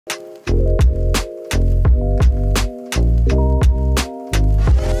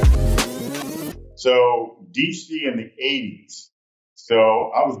So D.C. in the 80s. So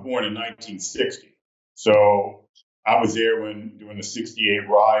I was born in 1960. So I was there during the 68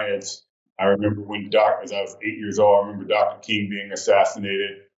 riots. I remember as I was 8 years old, I remember Dr. King being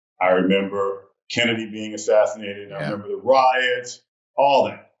assassinated. I remember Kennedy being assassinated. Yeah. I remember the riots, all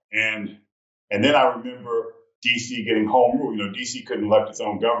that. And then I remember D.C. getting home rule. You know, D.C. couldn't elect its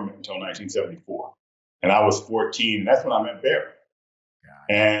own government until 1974. And I was 14. And that's when I met Barry.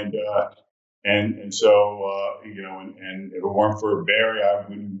 And so, you know, and if it weren't for Barry, I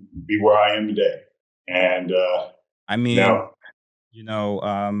wouldn't be where I am today. And, I mean, you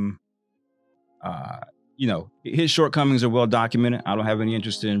know, his shortcomings are well documented. I don't have any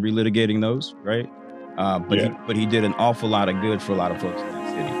interest in relitigating those, right? But he did an awful lot of good for a lot of folks in that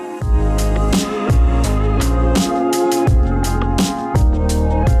city.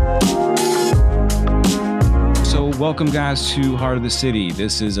 So welcome, guys, to Heart of the City.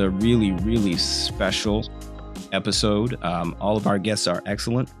 This is a really, really special episode. All of our guests are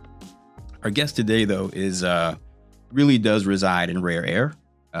excellent. Our guest today, though, is really does reside in rare air.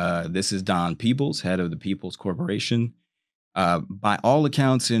 This is Don Peebles, head of the Peebles Corporation. By all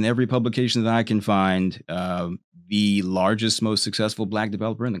accounts, in every publication that I can find, the largest, most successful Black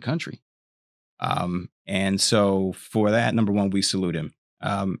developer in the country. And so for that, number one, we salute him.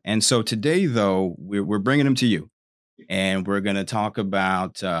 And so today, though, we're bringing him to you. And we're going to talk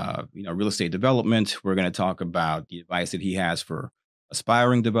about, real estate development. We're going to talk about the advice that he has for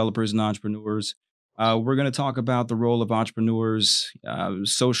aspiring developers and entrepreneurs. We're going to talk about the role of entrepreneurs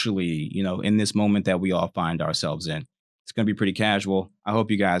socially, you know, in this moment that we all find ourselves in. It's going to be pretty casual. I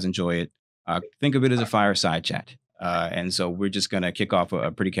hope you guys enjoy it. Think of it as a fireside chat. And so we're just going to kick off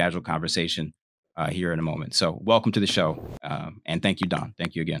a pretty casual conversation here in a moment. So welcome to the show. And thank you, Don.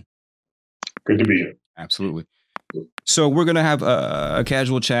 Thank you again. Good to be here. Absolutely. So we're going to have a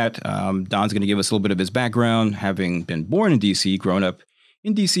casual chat. Don's going to give us a little bit of his background, having been born in D.C., grown up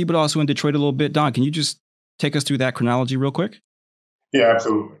in D.C., but also in Detroit a little bit. Don, can you just take us through that chronology real quick? Yeah,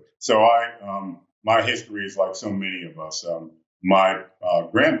 absolutely. So my history is like so many of us. My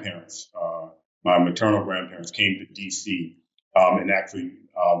grandparents, my maternal grandparents came to D.C. And actually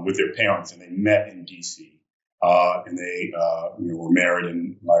with their parents, and they met in D.C. And they were married,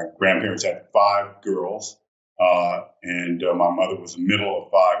 and my grandparents had 5 girls. And my mother was the middle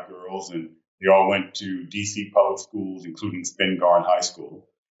of 5 girls, and they all went to D.C. public schools, including Spingarn High School.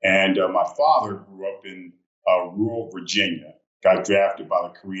 And my father grew up in rural Virginia, got drafted by the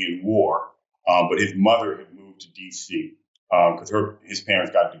Korean War, but his mother had moved to D.C. Because his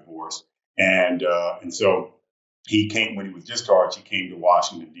parents got divorced. And so he came, when he was discharged, he came to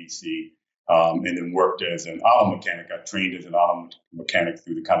Washington, D.C., and then worked as an auto mechanic. Got trained as an auto mechanic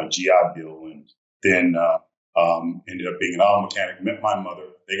through the kind of GI Bill, and then ended up being an auto mechanic, met my mother,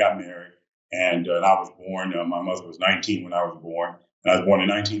 they got married, and I was born, my mother was 19 when I was born, and I was born in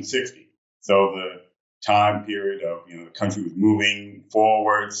 1960. So the time period of, the country was moving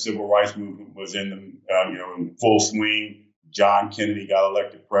forward, civil rights movement was in full swing, John Kennedy got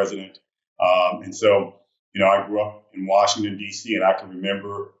elected president, and so, I grew up in Washington, D.C., and I can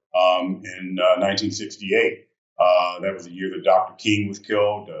remember in 1968, that was the year that Dr. King was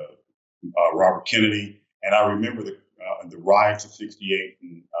killed, Robert Kennedy. And I remember the riots of '68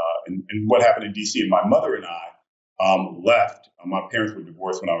 and what happened in D.C. And my mother and I left. My parents were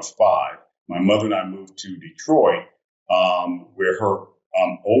divorced when I was 5. My mother and I moved to Detroit, where her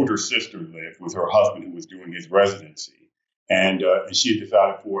older sister lived with her husband, who was doing his residency. And she had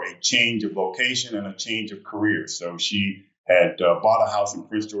decided for a change of location and a change of career. So she had bought a house in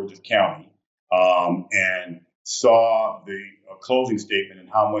Prince George's County and saw the closing statement and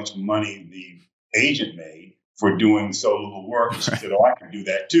how much money the agent made for doing so little work. And she said, I can do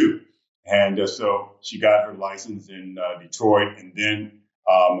that too. And so she got her license in Detroit, and then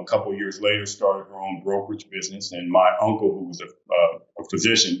a couple of years later started her own brokerage business. And my uncle, who was a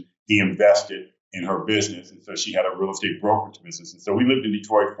physician, he invested in her business. And so she had a real estate brokerage business. And so we lived in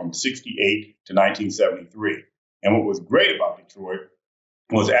Detroit from '68 to 1973. And what was great about Detroit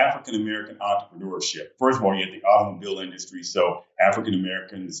was African-American entrepreneurship. First of all, you had the automobile industry. So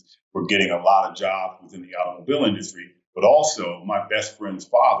African-Americans were getting a lot of jobs within the automobile industry. But also, my best friend's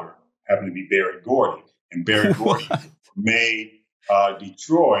father happened to be Barry Gordy. And Barry Gordy made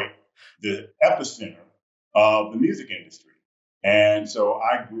Detroit the epicenter of the music industry. And so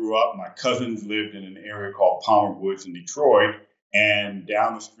I grew up, my cousins lived in an area called Palmer Woods in Detroit. And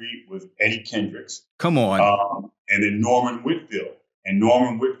down the street was Eddie Kendricks. Come on. And then Norman Whitfield. And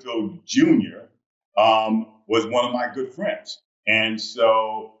Norman Whitfield Jr. Was one of my good friends. And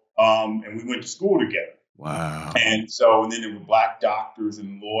so and we went to school together. Wow. And then there were Black doctors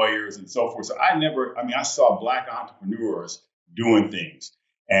and lawyers and so forth. So I saw Black entrepreneurs doing things.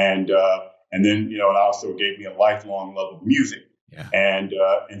 And then, it also gave me a lifelong love of music. Yeah. And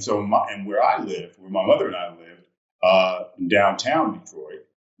where I lived, where my mother and I lived, in downtown Detroit,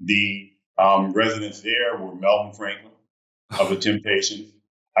 the residents there were Melvin Franklin of the Temptations.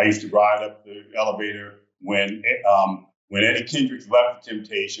 I used to ride up the elevator when Eddie Kendricks left the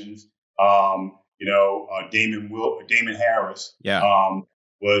Temptations. Damon Harris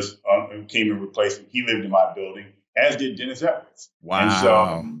came and replaced him. He lived in my building, as did Dennis Edwards. Wow. And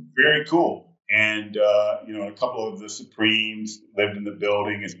so very cool. And a couple of the Supremes lived in the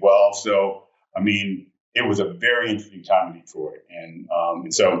building as well. So it was a very interesting time in Detroit. And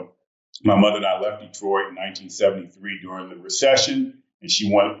so my mother and I left Detroit in 1973 during the recession, and she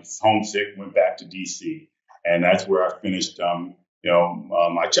went homesick, went back to D.C. And that's where I finished my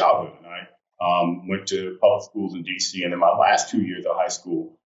childhood. And I went to public schools in D.C. And in my last 2 years of high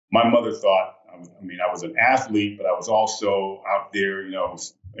school, my mother thought, I was an athlete, but I was also out there,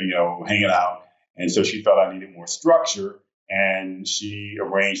 hanging out. And so she thought I needed more structure. And she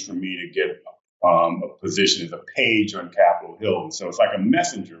arranged for me to get a position as a page on Capitol Hill. And so it's like a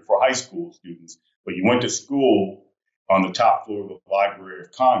messenger for high school students. But you went to school on the top floor of the Library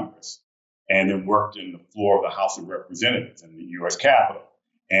of Congress and then worked in the floor of the House of Representatives in the U.S. Capitol.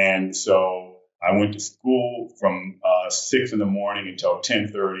 And so I went to school from 6 in the morning until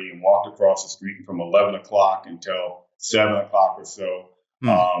 10:30 and walked across the street. And from 11 o'clock until 7 o'clock or so,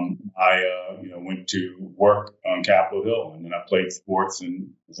 I went to work on Capitol Hill. And then I played sports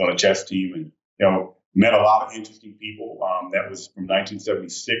and was on a chess team and, met a lot of interesting people. That was from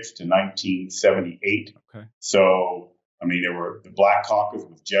 1976 to 1978. Okay. So, the Black Caucus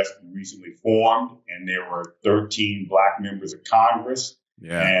was just recently formed, and there were 13 Black members of Congress.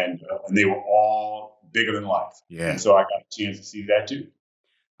 Yeah. And they were all bigger than life. Yeah. And so I got a chance to see that too.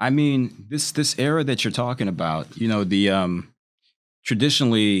 This era that you're talking about, the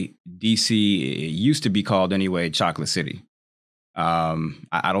traditionally DC used to be called anyway Chocolate City.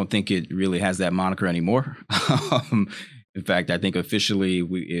 I don't think it really has that moniker anymore. In fact, I think officially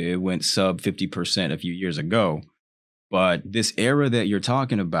it went sub 50% a few years ago. But this era that you're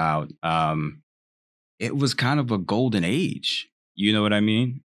talking about, it was kind of a golden age. You know what I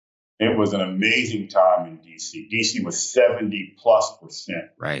mean? It was an amazing time in D.C. D.C. was 70+%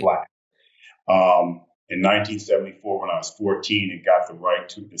 right. Black. In 1974, when I was 14,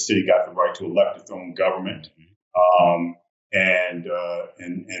 the city got the right to elect its own government.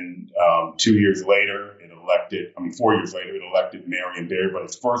 2 years later, 4 years later, it elected Marion Barry, but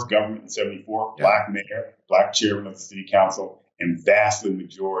its first government in 74, Black mayor, Black chairman of the city council, and vastly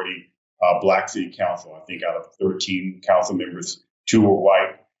majority Black city council. I think out of 13 council members, 2 were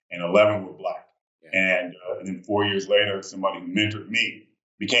white and 11 were Black. Yeah. And then 4 years later, somebody who mentored me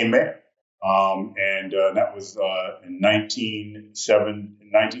became mayor. That was in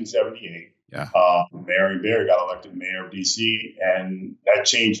 1978. Yeah. Marion Barry got elected mayor of D.C., and that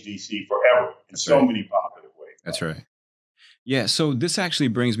changed D.C. forever in many positive ways. That's right. Yeah. So this actually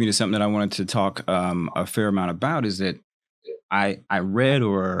brings me to something that I wanted to talk a fair amount about. Is that I read,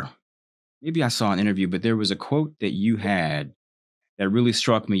 or maybe I saw an interview, but there was a quote that you had that really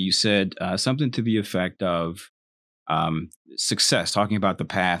struck me. You said something to the effect of success, talking about the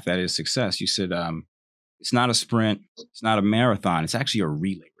path that is success. You said it's not a sprint, it's not a marathon, it's actually a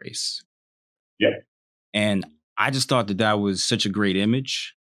relay race. Yeah. And I just thought that was such a great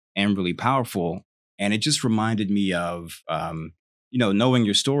image and really powerful. And it just reminded me of, knowing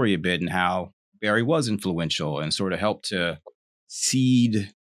your story a bit and how Barry was influential and sort of helped to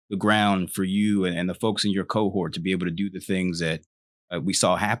seed the ground for you and the folks in your cohort to be able to do the things that we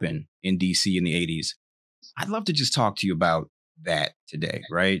saw happen in DC in the 80s. I'd love to just talk to you about that today,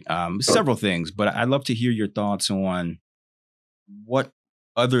 right? Several things, but I'd love to hear your thoughts on what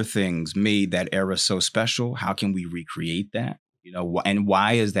other things made that era so special. How can we recreate that? And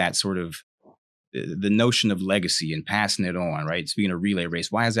why is that sort of the notion of legacy and passing it on, right? It's being a relay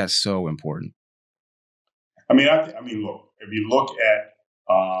race. Why is that so important? Look, if you look at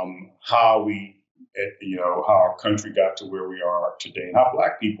how our country got to where we are today and how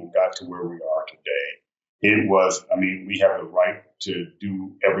Black people got to where we are today, it was, we have the right to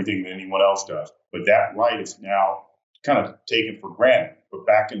do everything that anyone else does, but that right is now kind of taken for granted. But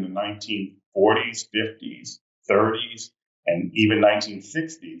back in the 1940s, 50s, 30s, and even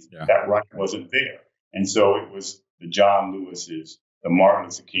 1960s, that right wasn't there. And so it was the John Lewis's, the Martin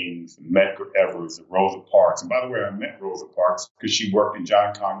Luther Kings, the Medgar Evers, the Rosa Parks. And by the way, I met Rosa Parks because she worked in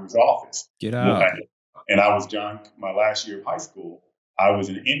John Connor's office. Get out. And I was my last year of high school, I was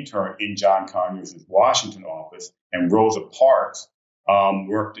an intern in John Conyers' Washington office, and Rosa Parks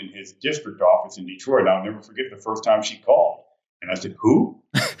worked in his district office in Detroit. And I'll never forget the first time she called. And I said, who?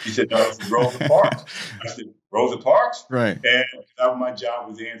 She said, no, it's Rosa Parks. I said, Rosa Parks? Right. And my job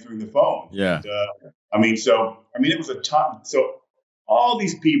was answering the phone. Yeah. And, it was a time. So all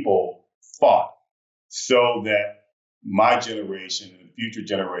these people fought so that my generation and future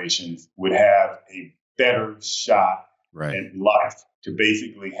generations would have a better shot in life to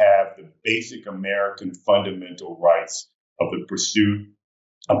basically have the basic American fundamental rights of the pursuit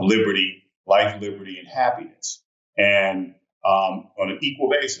of liberty, life, liberty, and happiness, and on an equal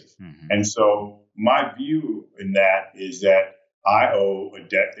basis. Mm-hmm. And so my view in that is that I owe a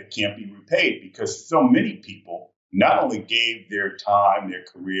debt that can't be repaid, because so many people not only gave their time, their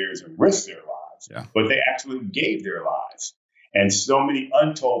careers, and risked their lives, but they actually gave their lives. And so many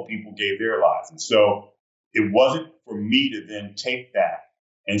untold people gave their lives. And so it wasn't for me to then take that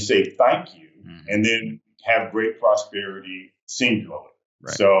and say thank you, and then have great prosperity singularly.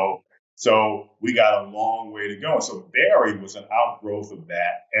 Right. So we got a long way to go. And so Barry was an outgrowth of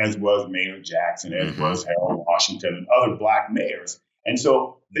that, as was Maynard Jackson, as was Harold Washington, and other Black mayors. And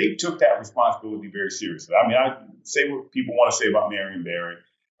so they took that responsibility very seriously. I mean, I say what people want to say about Marion Barry.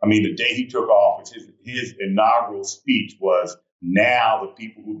 I mean, the day he took office, his inaugural speech was, now the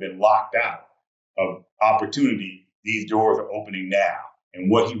people who've been locked out of opportunity, these doors are opening now, and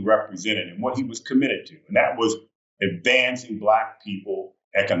what he represented and what he was committed to. And that was advancing Black people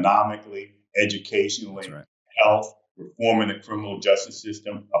economically, educationally, health, reforming the criminal justice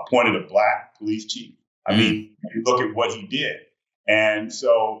system, appointed a Black police chief. I mean, you look at what he did. And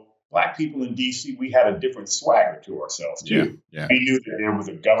so Black people in D.C., we had a different swagger to ourselves, too. Yeah. We knew that there was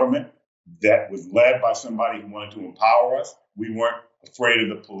a government that was led by somebody who wanted to empower us. We weren't afraid of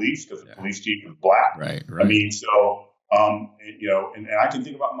the police because the police chief was Black. Right. I mean, so, and I can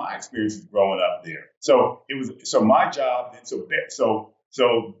think about my experiences growing up there. So my job, so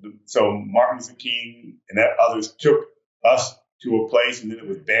Martin Luther King and that others took us to a place, and then it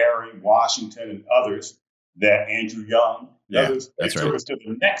was Barry, Washington, and others, that Andrew Young, others, took us to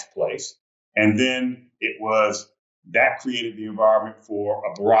the next place. And then it was that created the environment for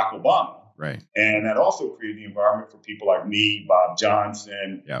a Barack Obama. Right. And that also created the environment for people like me, Bob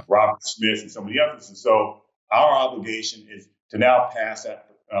Johnson, Robert Smith, and some of the others. And so our obligation is to now pass that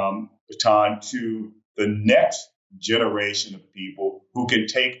baton to the next generation of people who can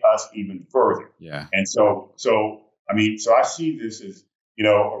take us even further. Yeah. And so I see this as,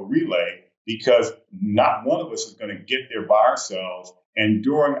 a relay, because not one of us is going to get there by ourselves. And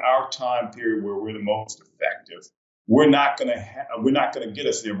during our time period where we're the most effective, we're not going to get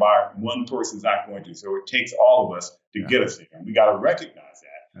us there by one person's not going to. So it takes all of us to get us there. And we got to recognize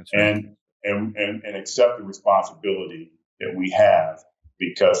that and accept the responsibility that we have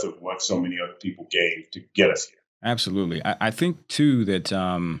because of what so many other people gave to get us here. Absolutely. I think, too, that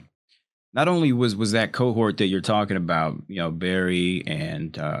not only was that cohort that you're talking about, Barry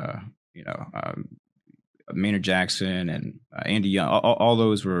and, Maynard Jackson and Andy Young, all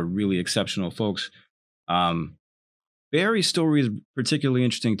those were really exceptional folks. Barry's story is particularly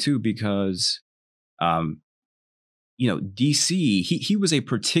interesting, too, because, D.C., he was a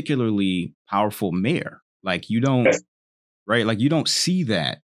particularly powerful mayor. Like, you don't see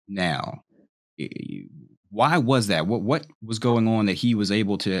that now. Why was that? What was going on that he was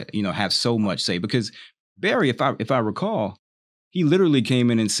able to, have so much say? Because Barry, if I recall, he literally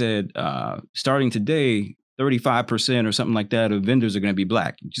came in and said, starting today, 35% or something like that of vendors are going to be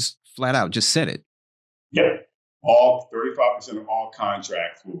Black. Just flat out, just said it. Yep. All 35% of all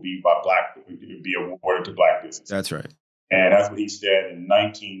contracts will be awarded to Black businesses. That's right. And that's what he said in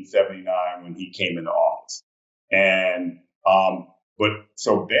 1979 when he came into office. And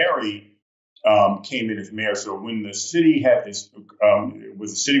so Barry came in as mayor. So when the city had this, the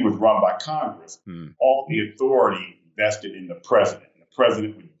city was run by Congress, all the authority vested in the president. And the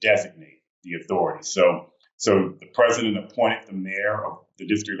president would designate the authority. So the president appointed the mayor of the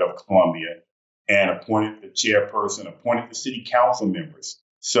District of Columbia, and appointed the chairperson, appointed the city council members.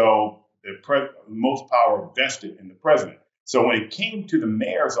 So the most power vested in the president. So when it came to the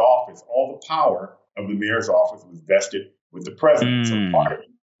mayor's office, all the power of the mayor's office was vested with the president. So part of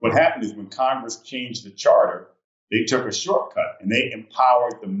it, what happened is when Congress changed the charter, they took a shortcut and they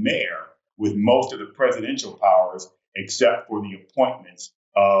empowered the mayor with most of the presidential powers, except for the appointments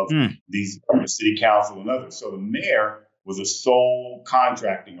of these city council and others. So the mayor was a sole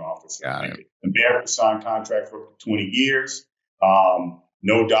contracting officer. The mayor could sign contracts for up to 20 years,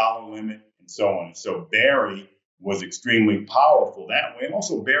 no dollar limit, and so on. And so Barry was extremely powerful that way. And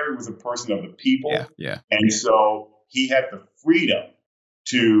also Barry was a person of the people. And so he had the freedom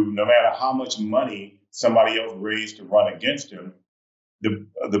to no matter how much money somebody else raised to run against him,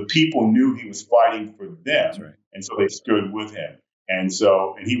 the people knew he was fighting for them, right. and so they stood with him. And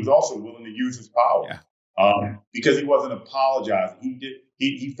he was also willing to use his power because he wasn't apologizing.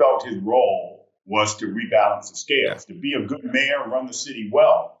 He felt his role was to rebalance the scales, to be a good mayor, run the city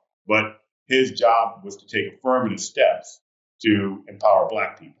well, but his job was to take affirmative steps to empower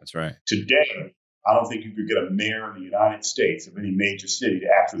Black people. That's right. Today, I don't think you could get a mayor in the United States of any major city to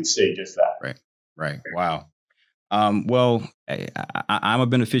actually say just that. Right. Wow. Well, I'm a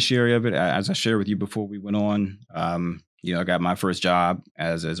beneficiary of it. As I shared with you before we went on, I got my first job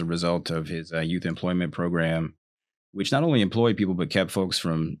as a result of his youth employment program, which not only employed people, but kept folks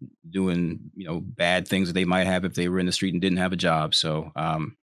from doing, bad things that they might have if they were in the street and didn't have a job. So a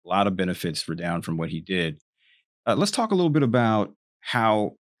lot of benefits for down from what he did. Let's talk a little bit about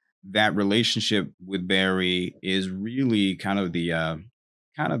how that relationship with Barry is really kind of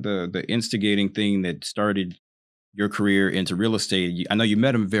the instigating thing that started your career into real estate. I know you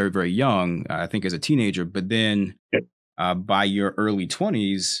met him very, very young, I think as a teenager, but then by your early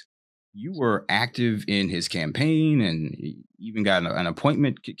 20s, you were active in his campaign and even got an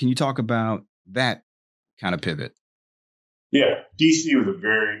appointment. Can you talk about that kind of pivot? Yeah, D.C. was a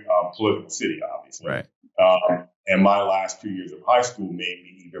very political city, obviously. Right. And my last 2 years of high school made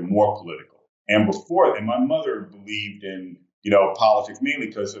me even more political. And before that, my mother believed in, politics mainly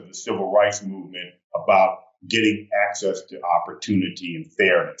because of the civil rights movement about getting access to opportunity and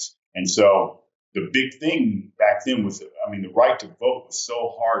fairness. And so the big thing back then was, the right to vote was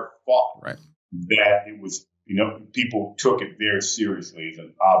so hard fought that it was, people took it very seriously as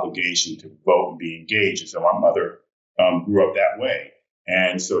an obligation to vote and be engaged. And so my mother grew up that way.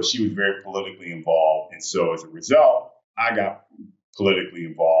 And so she was very politically involved. And so as a result, I got politically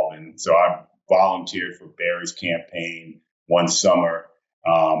involved. And so I volunteered for Barry's campaign one summer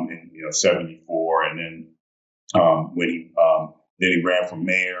in 74. And then when he ran for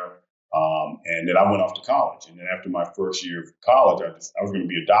mayor, and then I went off to college. And then after my first year of college, I was going to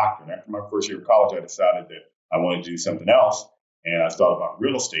be a doctor. And after my first year of college, I decided that I wanted to do something else. And I thought about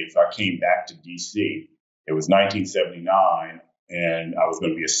real estate. So I came back to D.C. It was 1979, and I was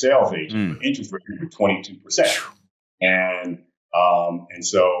going to be a sales agent. But interest rates were 22%. And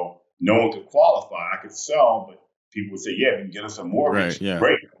so no one could qualify. I could sell, but people would say, yeah, you can get us a mortgage.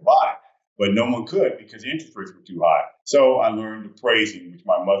 Great, buy. But no one could because the interest rates were too high. So I learned appraising, which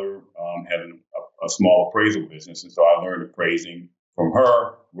my mother had a small appraisal business. And so I learned appraising from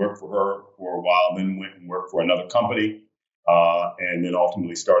her, worked for her for a while, then went and worked for another company, and then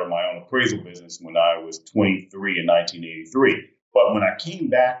ultimately started my own appraisal business when I was 23 in 1983. But when I came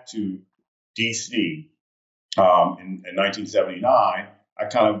back to D.C. In 1979, I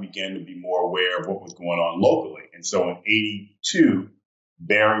kind of began to be more aware of what was going on locally. And so in 82,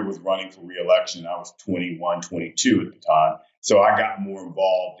 Barry was running for re-election. I was 21, 22 at the time. So I got more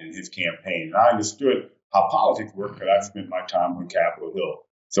involved in his campaign. And I understood how politics worked because I spent my time on Capitol Hill.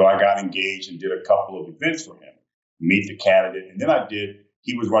 So I got engaged and did a couple of events for him, meet the candidate. And then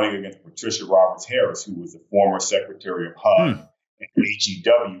he was running against Patricia Roberts Harris, who was the former Secretary of HUD and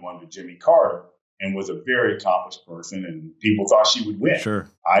HEW under Jimmy Carter, and was a very accomplished person. And people thought she would win. Sure.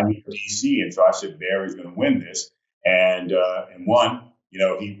 I knew DC. And so I said, Barry's going to win this. And one,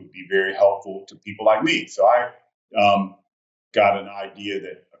 he would be very helpful to people like me. So I got an idea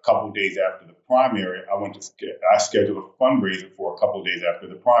that a couple of days after the primary, I scheduled a fundraiser for a couple of days after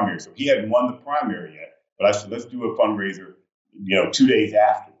the primary. So he hadn't won the primary yet, but I said, let's do a fundraiser, 2 days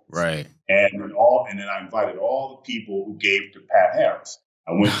afterwards. Right. And then I invited all the people who gave to Pat Harris.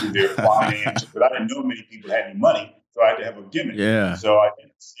 I went through their finances, but I didn't know many people had any money, so I had to have a gimmick. Yeah. So I did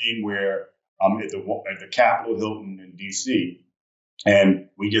a scene where at the Capitol Hilton in D.C., and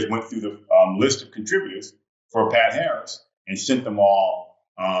we just went through the list of contributors for Pat Harris and sent them all,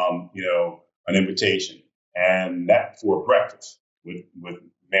 an invitation, and that for breakfast with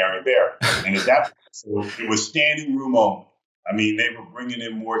Mary Barry. And at that, so it was standing room only. They were bringing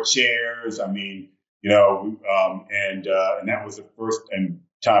in more chairs. And that was the first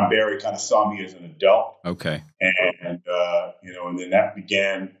time Barry kind of saw me as an adult. Okay. And then that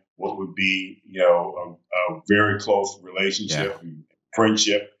began what would be, a very close relationship and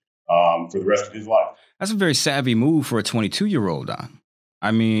friendship for the rest of his life. That's a very savvy move for a 22-year-old, Don.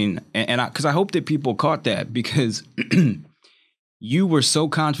 Because I hope that people caught that, because you were so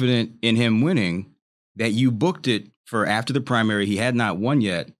confident in him winning that you booked it for after the primary. He had not won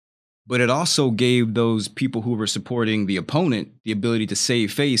yet, but it also gave those people who were supporting the opponent the ability to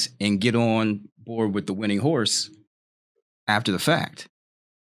save face and get on board with the winning horse after the fact.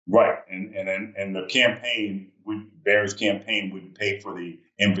 Right. And the campaign Barry's campaign wouldn't pay for the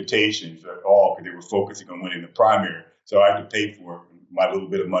invitations at all because they were focusing on winning the primary. So I had to pay for my little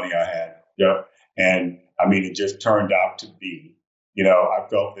bit of money I had. Yeah. And I mean, it just turned out to be, I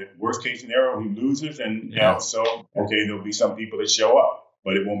felt that worst case scenario, he loses. And, so, okay, there'll be some people that show up,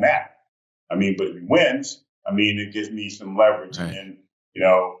 but it won't matter. I mean, but if he wins, I mean, it gives me some leverage. Right.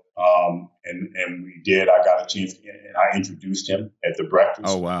 And, and we did. I got a chance, and I introduced him at the breakfast.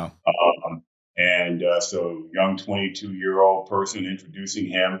 Oh, wow. So young 22-year-old person introducing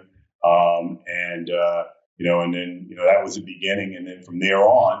him. And then, that was the beginning. And then from there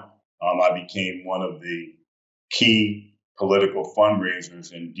on, I became one of the key political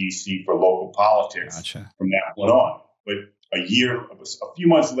fundraisers in D.C. for local politics. Gotcha. From that point on. But a few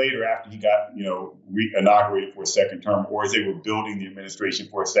months later, after he got, inaugurated for a second term, or as they were building the administration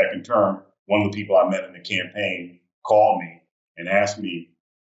for a second term, one of the people I met in the campaign called me and asked me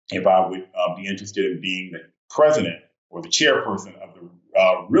if I would be interested in being the president or the chairperson of the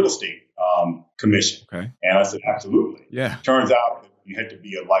real estate commission. Okay. And I said, absolutely. Yeah. Turns out that you had to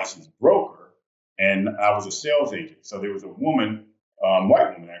be a licensed broker, and I was a sales agent. So there was a woman,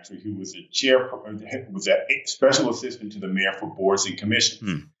 white woman actually, who was was a special assistant to the mayor for boards and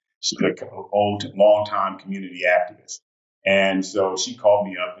commissions. She's an old, long-time community activist. And so she called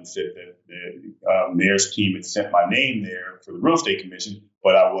me up and said that the mayor's team had sent my name there for the real estate commission,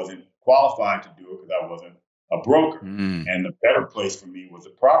 but I wasn't qualified to do it because I wasn't a broker. And the better place for me was the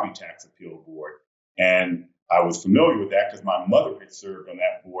property tax appeal board. And I was familiar with that because my mother had served on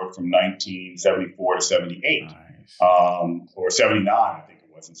that board from 1974 to 78, or 79, I think it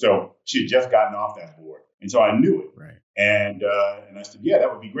was. And so she had just gotten off that board. And so I knew it. Right. And I said, yeah,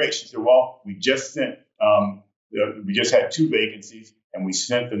 that would be great. She said, well, we just had 2 vacancies, and we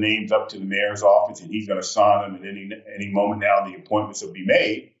sent the names up to the mayor's office, and he's going to sign them. And any moment now, the appointments will be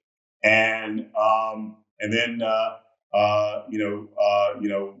made. And then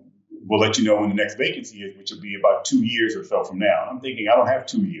we'll let you know when the next vacancy is, which will be about 2 years or so from now. I'm thinking, I don't have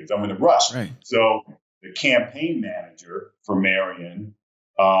 2 years. I'm in a rush. Right. So the campaign manager for Marion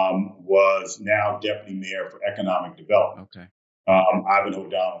was now deputy mayor for economic development. Okay. Ivanhoe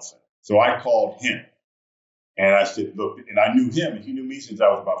Donaldson. So I called him and I said, look, and I knew him, and he knew me since I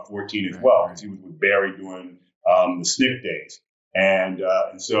was about 14 as well, because he was with Barry doing the SNCC days. And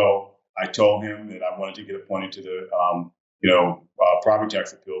so I told him that I wanted to get appointed to the property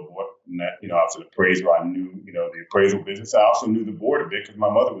tax appeal board, and that, I was an appraiser. I knew, the appraisal business. I also knew the board a bit because my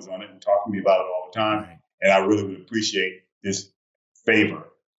mother was on it and talked to me about it all the time. Right. And I really would appreciate this favor,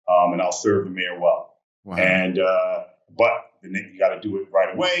 and I'll serve the mayor well. Wow. And but you got to do it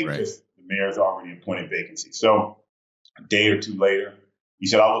right away because the mayor's already appointed vacancy. So a day or two later, he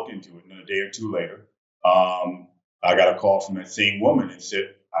said, I'll look into it. And then a day or two later, I got a call from that same woman and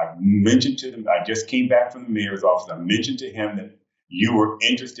said, I mentioned to them, I just came back from the mayor's office. I mentioned to him that you were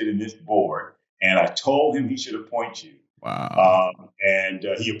interested in this board, and I told him he should appoint you. Wow. And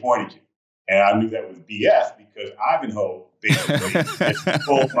he appointed you. And I knew that was BS because Ivanhoe basically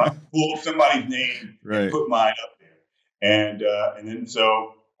pulled somebody's name and put mine up there. And then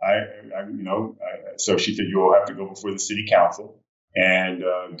so so she said, you'll have to go before the city council and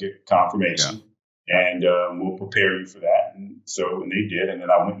get confirmation. Yeah. And we'll prepare you for that. And they did. And then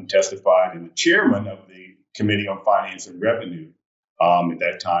I went and testified. And the chairman of the Committee on Finance and Revenue at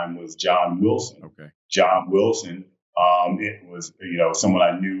that time was John Wilson. Okay. John Wilson, it was, someone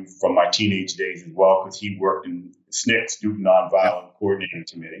I knew from my teenage days as well, because he worked in SNCC, Student Nonviolent Coordinating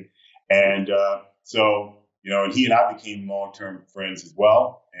Committee. And and he and I became long-term friends as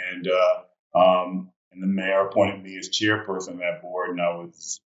well. And the mayor appointed me as chairperson of that board, and I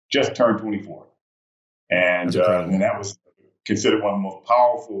was just turned 24. And that was considered one of the most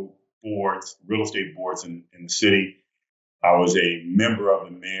powerful boards, real estate boards in the city. I was a member of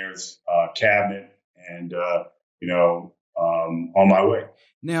the mayor's cabinet and, on my way.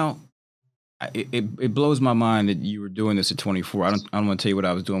 Now, it blows my mind that you were doing this at 24. I don't want to tell you what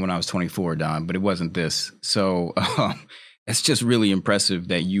I was doing when I was 24, Don, but it wasn't this. So it's just really impressive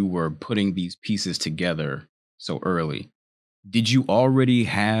that you were putting these pieces together so early. Did you already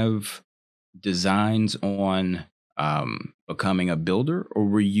have designs on becoming a builder, or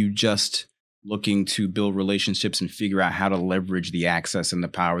were you just looking to build relationships and figure out how to leverage the access and the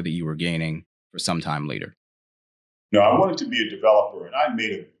power that you were gaining for some time later? No, I wanted to be a developer, and I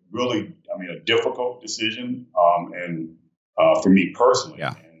made a difficult decision, and for me personally,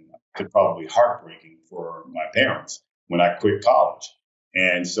 and probably heartbreaking for my parents when I quit college.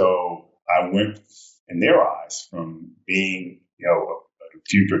 And so I went, in their eyes, from being, a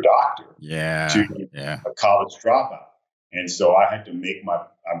future doctor to a college dropout. And so I had to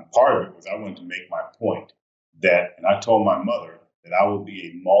part of it was I wanted to make my point. and I told my mother that I will be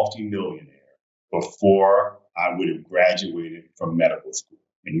a multimillionaire before I would have graduated from medical school.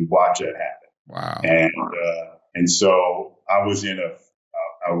 And you watch that happen. Wow. And so I was in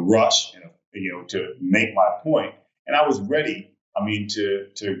a rush, to make my point, and I was ready. I mean,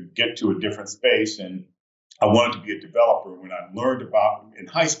 to get to a different space, and I wanted to be a developer. When I learned about in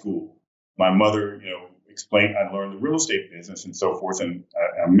high school, my mother, explained. I learned the real estate business and so forth, and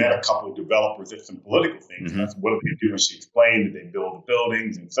I met a couple of developers at some political things. Mm-hmm. And I said, "What do they do?" And she explained that they build the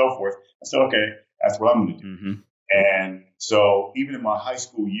buildings and so forth. I said, "Okay, that's what I'm going to do." Mm-hmm. And so, even in my high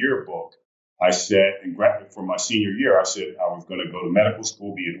school yearbook, I said, for my senior year, I said I was going to go to medical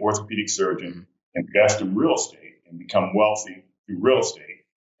school, be an orthopedic surgeon, invest in real estate, and become wealthy through real estate,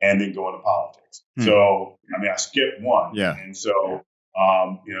 and then go into politics. So, I mean, I skipped one. Yeah. And so,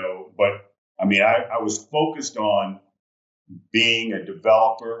 but I mean, I was focused on being a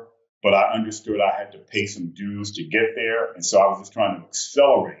developer, but I understood I had to pay some dues to get there. And so I was just trying to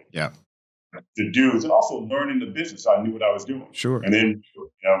accelerate the dues and also learning the business. I knew what I was doing. Sure. And then,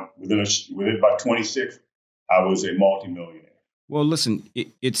 within about 26, I was a multimillionaire. Well, listen,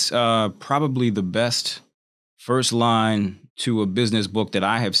 it's probably the best first line to a business book that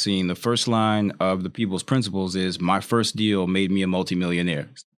I have seen. The first line of the Peebles Principles is, "My first deal made me a multimillionaire."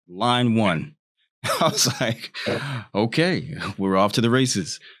 Line one. I was like, okay, we're off to the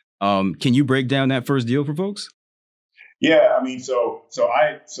races. Can you break down that first deal for folks? Yeah, I mean, so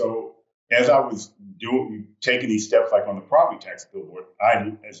as I was taking these steps, like on the property tax billboard,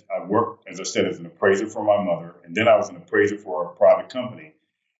 I worked, as I said, as an appraiser for my mother, and then I was an appraiser for a private company,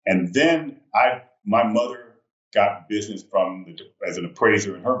 and then my mother got business as an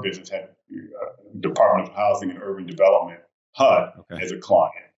appraiser, and her business had Department of Housing and Urban Development, HUD, as a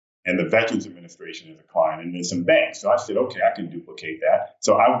client, and the Veterans Administration as a client, and then some banks. So I said, okay, I can duplicate that.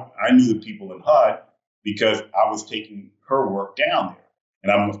 So I knew the people in HUD because I was taking her work down there,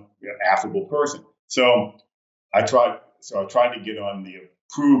 and I'm an affable person. So I tried to get on the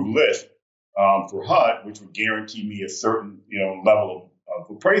approved list for HUD, which would guarantee me a certain level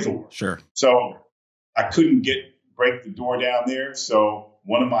of appraisal work. Sure. So I couldn't break the door down there. So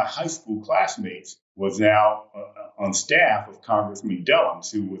one of my high school classmates was now on staff of Congressman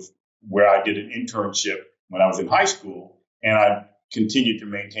Dellums, who was where I did an internship when I was in high school, and I continued to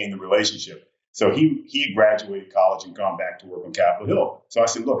maintain the relationship. So he graduated college and gone back to work on Capitol Hill. So I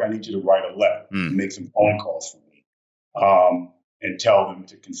said, look, I need you to write a letter and make some phone calls for me and tell them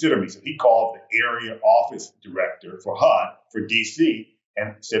to consider me. So he called the area office director for HUD for D.C.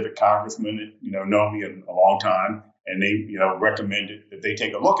 and said the congressman, known me a long time, and they, recommended that they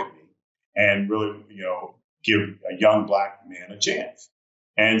take a look at me and really, give a young black man a chance.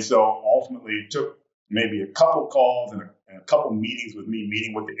 And so ultimately it took maybe a couple calls and a couple meetings with me,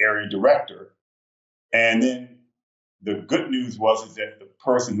 meeting with the area director. And then the good news is that the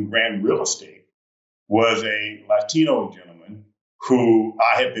person who ran real estate was a Latino gentleman who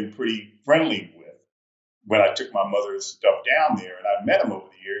I had been pretty friendly with when I took my mother's stuff down there, and I met him over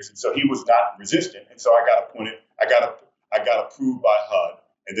the years. And so he was not resistant. And so I got appointed, I got approved by HUD,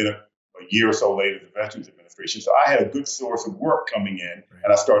 and then a year or so later, the Veterans Administration. So I had a good source of work coming in,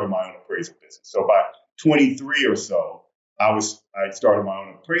 and I started my own appraisal business. So by 23 or so, I started my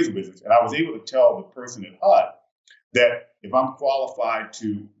own appraisal business, and I was able to tell the person at HUD that if I'm qualified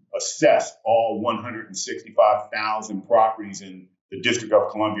to assess all 165,000 properties in the District of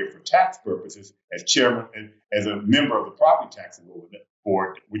Columbia for tax purposes as chairman, as a member of the Property Tax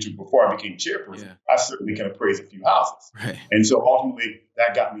Board, which was before I became chairperson, I certainly can appraise a few houses. Right. And so ultimately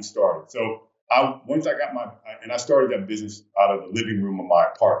that got me started. So once I got I started that business out of the living room of my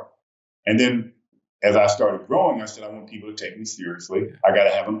apartment. And then as I started growing, I said, I want people to take me seriously. I got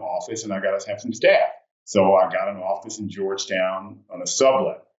to have an office and I got to have some staff. So I got an office in Georgetown on a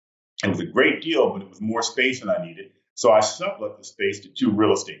sublet. It was a great deal, but it was more space than I needed. So I sublet the space to 2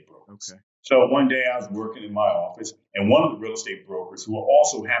 real estate brokers. Okay. So one day I was working in my office, and one of the real estate brokers, who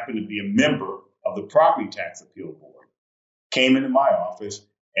also happened to be a member of the Property Tax Appeal Board, came into my office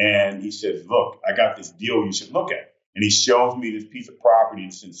and he said, look, I got this deal you should look at. And he shows me this piece of property.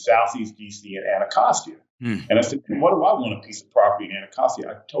 It's in Southeast D.C. and Anacostia. And I said, what do I want a piece of property in Anacostia?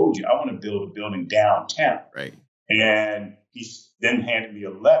 I told you, I want to build a building downtown. Right. And he then handed me a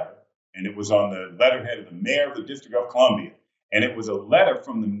letter, and it was on the letterhead of the mayor of the District of Columbia. And it was a letter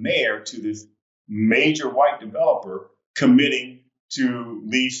from the mayor to this major white developer committing to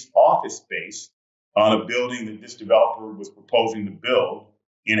lease office space on a building that this developer was proposing to build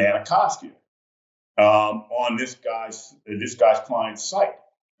in Anacostia on this guy's client's site.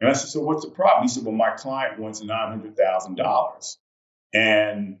 And I said, so what's the problem? He said, well, my client wants $900,000.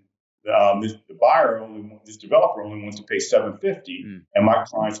 And this developer only wants to pay $750, and my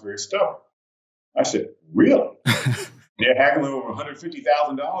client's very stubborn. I said, really? They're haggling over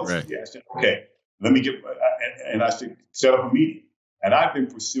 $150,000. Right. Yeah, I said, okay, let me and I said, set up a meeting. And I've been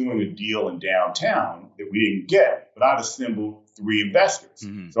pursuing a deal in downtown that we didn't get, but I'd assembled 3 investors.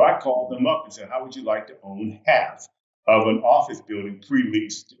 So I called them up and said, how would you like to own half of an office building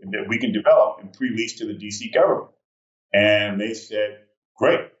pre-leased that we can develop and pre-lease to the DC government? And they said,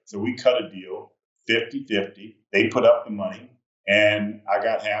 great. So we cut a deal, 50-50. They put up the money, and I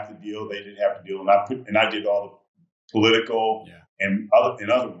got half the deal. They did half the deal, and I did all the political and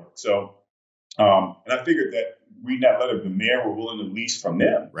other work. So, and I figured that reading that letter, the mayor were willing to lease from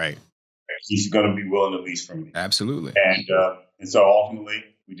them. Right. He's going to be willing to lease from me. Absolutely. And so ultimately,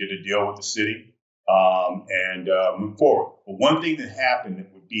 we did a deal with the city and moved forward. But one thing that happened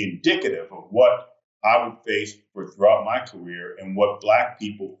that would be indicative of what I would face throughout my career and what Black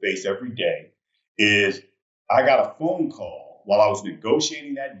people face every day is I got a phone call while I was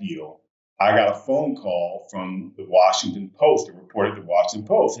negotiating that deal. I got a phone call from the Washington Post. It reported to Washington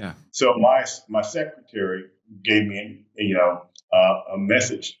Post. Yeah. So my secretary gave me, a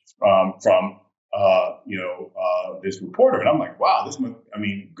message from this reporter, and I'm like, wow,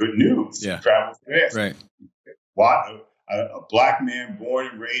 good news. Yeah. Travel fast. Right. Why a Black man born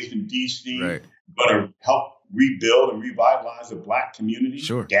and raised in D.C. Right. going to help rebuild and revitalize the Black community,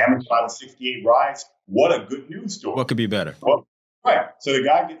 sure, damaged by the '68 riots. What a good news story. What could be better? Well, right. So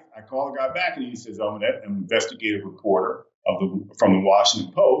I call the guy back, and he says, I'm an investigative reporter from the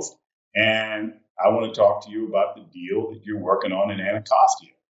Washington Post, and I want to talk to you about the deal that you're working on in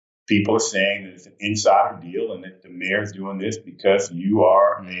Anacostia. People are saying that it's an insider deal and that the mayor's doing this because you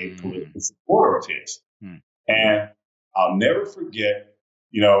are a political supporter of his. And I'll never forget,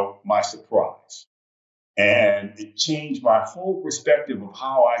 my surprise. And it changed my whole perspective of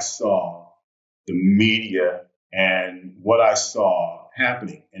how I saw the media and what I saw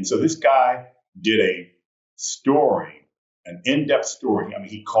happening. And so this guy did a story, an in-depth story.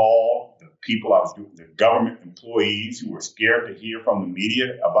 He called the people the government employees who were scared to hear from the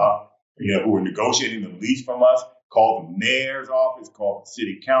media about, who were negotiating the lease from us, called the mayor's office, called the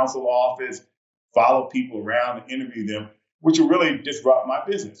city council office, followed people around and interviewed them, which will really disrupt my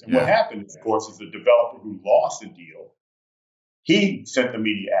business. And what happened, of course, is the developer who lost the deal, he sent the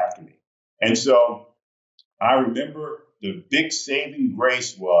media after me. And so I remember the big saving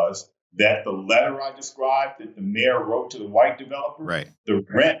grace was that the letter I described that the mayor wrote to the white developer, the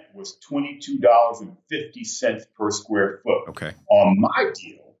rent was $22.50 per square foot. Okay. On my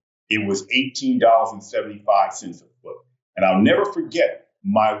deal, it was $18.75 a foot. And I'll never forget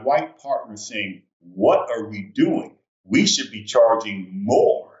my white partner saying, what are we doing? We should be charging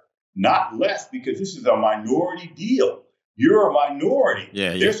more, not less, because this is a minority deal. You're a minority.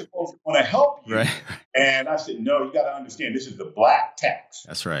 They're supposed to want to help you. Right. And I said, no, you got to understand, this is the Black tax.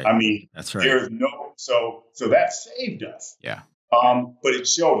 That's right. That's right. There's so that saved us. Yeah. But it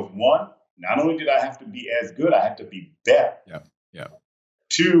showed us, one, not only did I have to be as good, I had to be better. Yeah.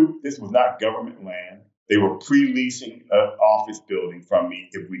 Two, this was not government land. They were pre-leasing an office building from me.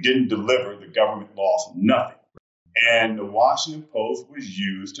 If we didn't deliver, the government lost nothing. And the Washington Post was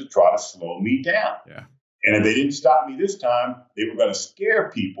used to try to slow me down. Yeah. And if they didn't stop me this time, they were going to scare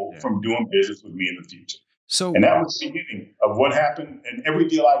people from doing business with me in the future. And that was the beginning of what happened. And every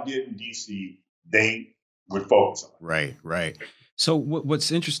deal I did in D.C., they would focus on. Right. So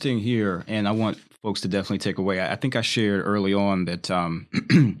what's interesting here, and I want folks to definitely take away, I think I shared early on that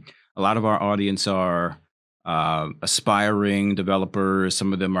a lot of our audience are aspiring developers.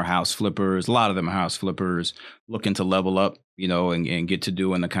 Some of them are house flippers. A lot of them are house flippers looking to level up, and get to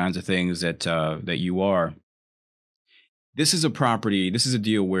doing the kinds of things that you are. This is a property. This is a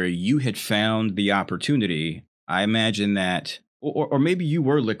deal where you had found the opportunity. I imagine that, or maybe you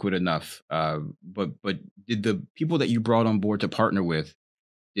were liquid enough. But did the people that you brought on board to partner with,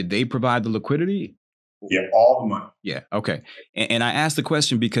 did they provide the liquidity? Yeah, all the money. Yeah. Okay. And I asked the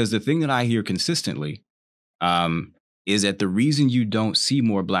question because the thing that I hear consistently is that the reason you don't see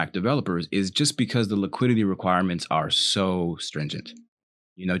more Black developers is just because the liquidity requirements are so stringent,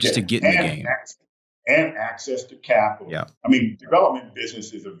 just to get in the game. And access to capital. Yeah. Development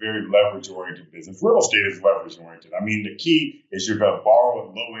business is a very leverage-oriented business. Real estate is leverage-oriented. The key is you're going to borrow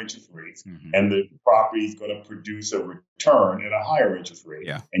at low interest rates, and the property is going to produce a return at a higher interest rate.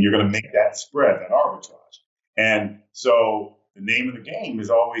 Yeah. And you're going to make that spread, that arbitrage. And so the name of the game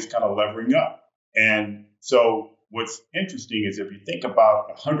is always kind of levering up. And so what's interesting is if you think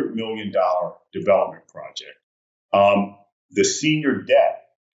about a $100 million development project, the senior debt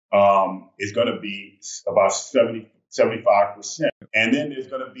is going to be about 75% 75%. And then there's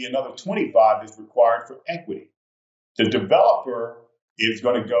going to be another 25 that's required for equity. The developer is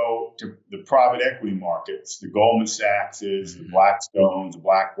going to go to the private equity markets, the Goldman Sachses, the Blackstones, the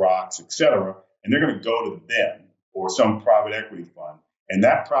BlackRocks, et cetera, and they're going to go to them or some private equity fund. And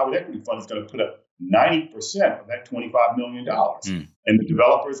that private equity fund is going to put up 90% of that $25 million. And the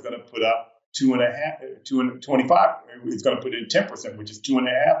developer is going to put up 225, it's going to put in 10%, which is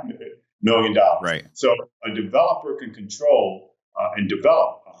 $2.5 million. Right. So a developer can control and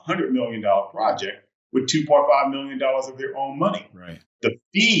develop a $100 million project with $2.5 million of their own money. Right. The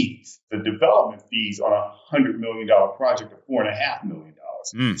fees, the development fees on a $100 million project are $4.5 million.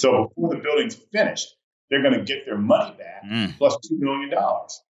 So before the building's finished, they're going to get their money back plus $2 million.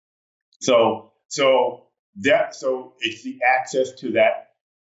 So it's the access to that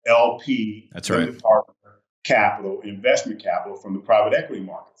LP, that's right, partner capital, investment capital from the private equity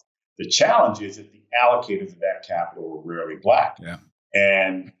markets. The challenge is that the allocators of that capital are rarely Black,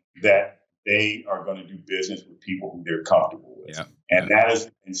 and that they are going to do business with people who they're comfortable with.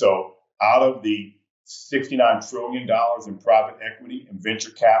 And so out of the $69 trillion in private equity and venture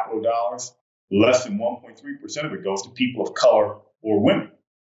capital dollars, less than 1.3% of it goes to people of color or women.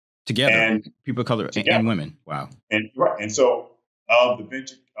 Together, and people of color and women. Wow. And so of the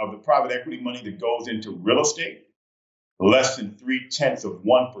private equity money that goes into real estate, less than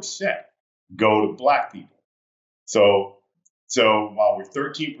 0.3% go to Black people. So while we're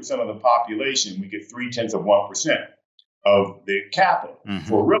 13% of the population, we get 0.3% of the capital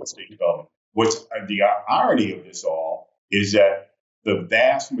for real estate development. What's the irony of this all is that the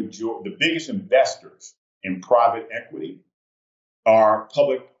vast majority, the biggest investors in private equity are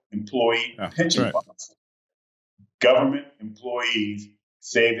public employee pension funds. Government employees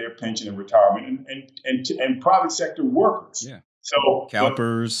save their pension and retirement, and private sector workers. So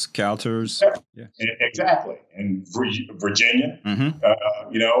CalPERS, CalTERS. Exactly. And Virginia,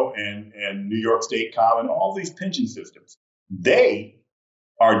 and New York State Common, all these pension systems, they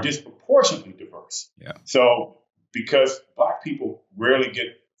are disproportionately diverse. So because Black people rarely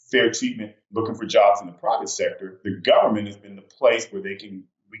get fair treatment looking for jobs in the private sector, the government has been the place where we can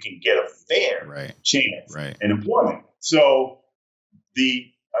get a fair chance in employment. So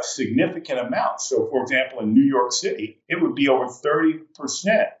a significant amount. So, for example, in New York City, it would be over 30%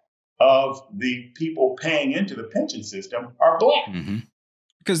 of the people paying into the pension system are Black.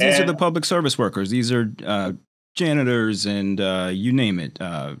 Because these are the public service workers. These are janitors and you name it,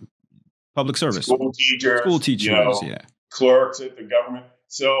 public service. School teachers, clerks at the government.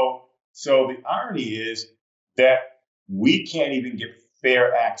 So the irony is that we can't even get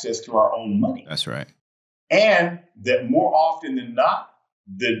fair access to our own money. That's right. And that more often than not,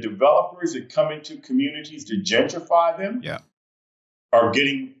 the developers that come into communities to gentrify them are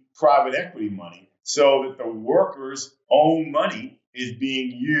getting private equity money, so that the workers' own money is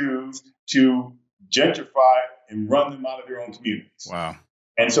being used to gentrify and run them out of their own communities. Wow.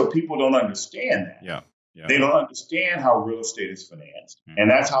 And so people don't understand that. They don't understand how real estate is financed. And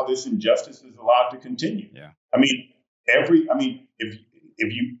that's how this injustice is allowed to continue.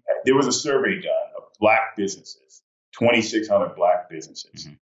 If there was a survey done of Black businesses, 2,600 Black businesses,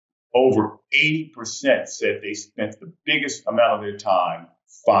 over 80% said they spent the biggest amount of their time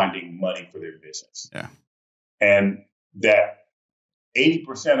finding money for their business. And that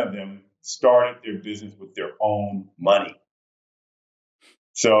 80% of them started their business with their own money.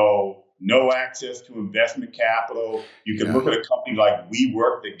 So no access to investment capital. You can look at a company like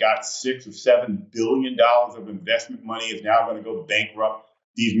WeWork that got $6 or $7 billion of investment money, is now going to go bankrupt.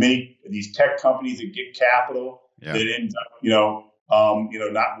 These tech companies that get capital that ends up,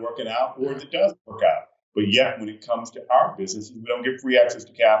 not working out, or that does work out. But yet, when it comes to our businesses, we don't get free access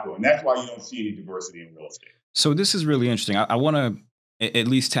to capital, and that's why you don't see any diversity in real estate. So this is really interesting. I want to at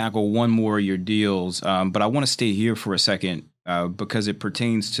least tackle one more of your deals, but I want to stay here for a second because it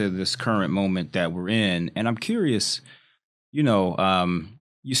pertains to this current moment that we're in, and I'm curious.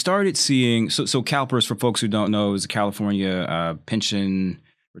 You started seeing so CalPERS, for folks who don't know, is the California pension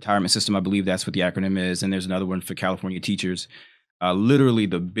retirement system. I believe that's what the acronym is, and there's another one for California teachers. Literally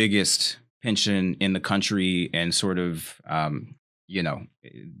the biggest pension in the country, and sort of, I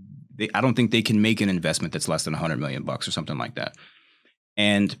don't think they can make an investment that's less than $100 million or something like that.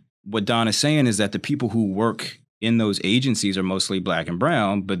 And what Don is saying is that the people who work in those agencies are mostly Black and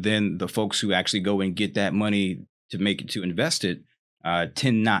brown, but then the folks who actually go and get that money to invest it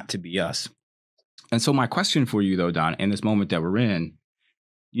tend not to be us. And so my question for you, though, Don, in this moment that we're in,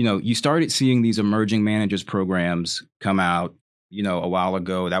 you started seeing these emerging managers programs come out, a while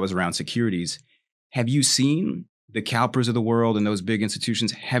ago. That was around securities. Have you seen the CalPERS of the world and those big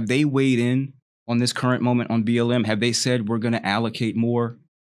institutions? Have they weighed in on this current moment on BLM? Have they said we're going to allocate more,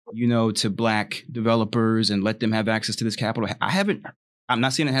 to Black developers and let them have access to this capital? I'm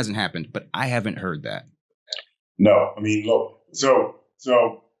not saying it hasn't happened, but I haven't heard that. No, I mean, look, so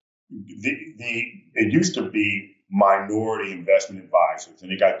it used to be minority investment advisors,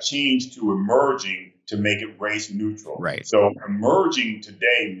 and it got changed to emerging to make it race neutral. Right. So emerging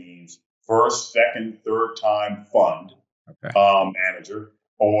today means first, second, third time fund manager,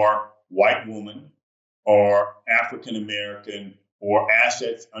 or white woman, or African American, or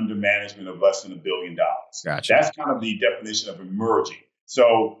assets under management of less than $1 billion. Gotcha. That's kind of the definition of emerging.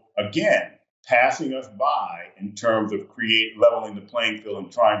 So again, passing us by in terms of leveling the playing field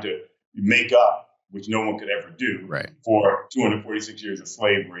and trying to make up, which no one could ever do, for 246 years of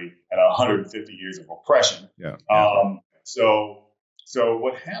slavery and 150 years of oppression. Yeah. So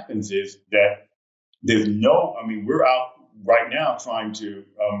what happens is that we're out right now trying to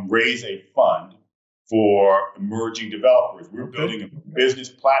raise a fund for emerging developers. We're building a business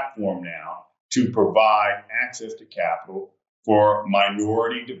platform now to provide access to capital for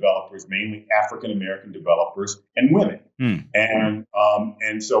minority developers, mainly African American developers and women.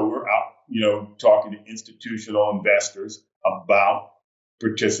 And so we're out, talking to institutional investors about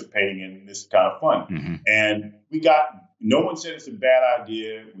participating in this kind of fund. Mm-hmm. And no one said it's a bad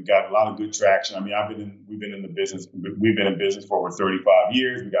idea. We got a lot of good traction. I mean, we've been in business for over 35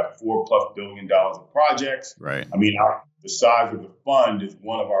 years. We got $4+ billion of projects. Right. I mean, the size of the fund is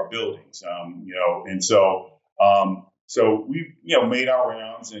one of our buildings, and so we, made our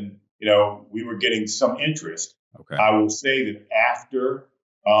rounds, and we were getting some interest. Okay. I will say that after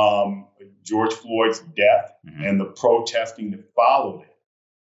George Floyd's death and the protesting that followed it,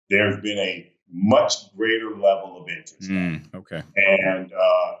 there's been a much greater level of interest. Okay.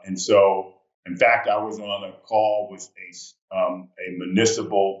 And so, in fact, I was on a call with a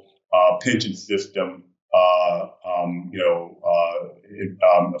municipal pension system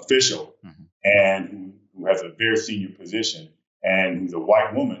official, and who has a very senior position, and who's a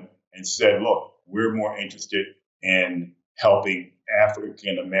white woman, and said, look, we're more interested in helping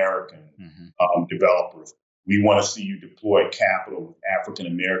African American developers. We want to see you deploy capital with African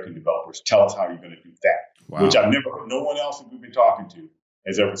American developers. Tell us how you're going to do that. Wow. Which no one else that we've been talking to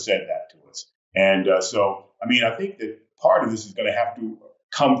has ever said that to us. And I think that part of this is going to have to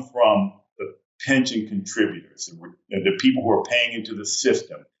come from the pension contributors, the people who are paying into the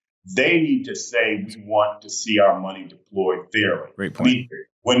system. They need to say, we want to see our money deployed fairly. Great point.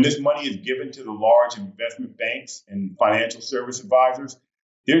 When this money is given to the large investment banks and financial service advisors,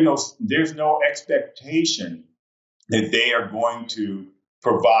 there's no expectation that they are going to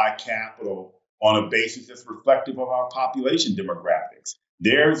provide capital on a basis that's reflective of our population demographics.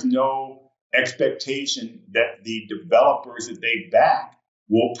 There's no expectation that the developers that they back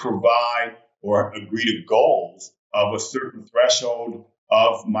will provide or agree to goals of a certain threshold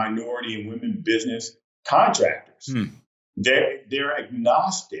of minority and women business contractors. They're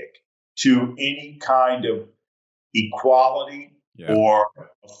agnostic to any kind of equality or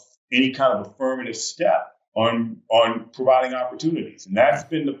any kind of affirmative step on providing opportunities. And that's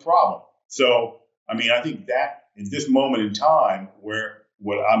been the problem. So, I think that in this moment in time where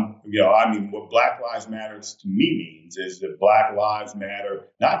what Black Lives Matter to me means is that Black Lives Matter,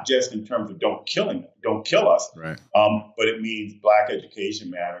 not just in terms of don't kill us, right. But it means Black education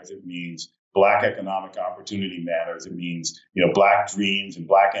matters. It means Black economic opportunity matters. It means, Black dreams and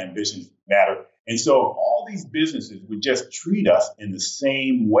Black ambitions matter. And so if all these businesses would just treat us in the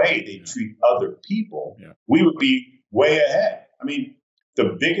same way they treat other people, we would be way ahead.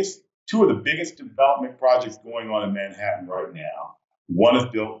 Two of the biggest development projects going on in Manhattan right now. One is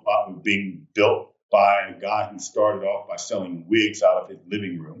being built by a guy who started off by selling wigs out of his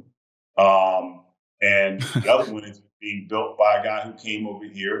living room. And the other one is being built by a guy who came over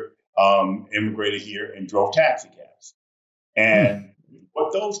here, immigrated here, and drove taxi cabs. And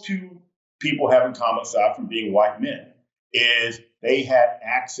what those two people have in common, aside from being white men, is they had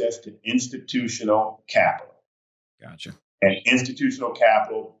access to institutional capital. Gotcha. And institutional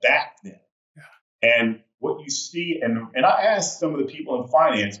capital backed them. Yeah. And what you see, and I asked some of the people in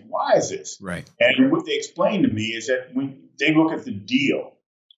finance, why is this? Right. And what they explained to me is that when they look at the deal,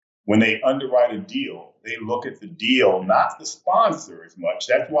 when they underwrite a deal, they look at the deal, not the sponsor as much.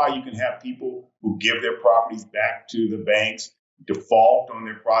 That's why you can have people who give their properties back to the banks, default on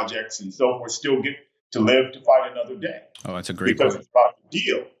their projects and so forth, still get to live to fight another day. Oh, that's a great because point. It's about the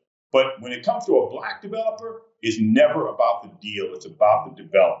deal. But when it comes to a Black developer, it's never about the deal. It's about the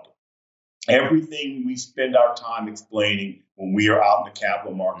developer. Everything we spend our time explaining when we are out in the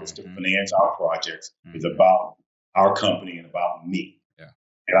capital markets to finance our projects is about our company and about me. Yeah.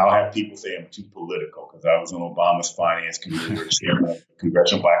 And I'll have people say I'm too political because I was on Obama's finance committee or chairman of the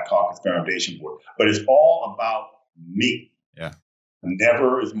Congressional Black Caucus Foundation Board. But it's all about me. Yeah.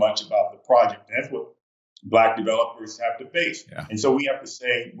 Never as much about the project. That's what Black developers have to face. Yeah. And so we have to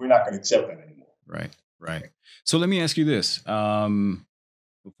say, we're not going to accept that anymore. Right. So let me ask you this.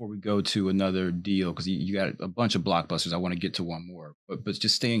 Before we go to another deal, because you got a bunch of blockbusters. I want to get to one more. But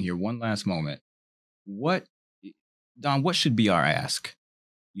just staying here one last moment. Don, what should be our ask,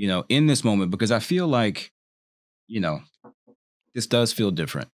 in this moment? Because I feel like, this does feel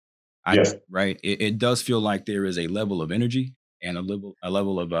different. Yes. Right. It does feel like there is a level of energy and a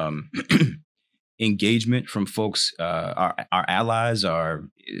level of engagement from folks. Our allies are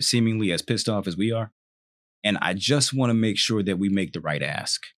seemingly as pissed off as we are. And I just want to make sure that we make the right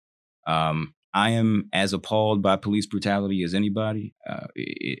ask. I am as appalled by police brutality as anybody.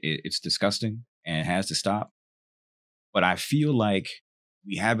 It's disgusting and has to stop. But I feel like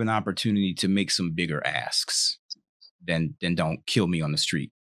we have an opportunity to make some bigger asks than don't kill me on the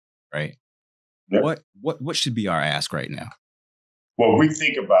street. Right. Yep. What should be our ask right now? Well, we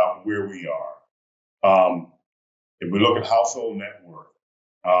think about where we are. If we look at household net worth,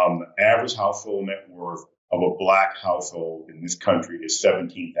 the average household net worth of a Black household in this country is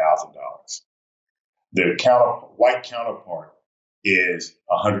 $17,000. The white counterpart is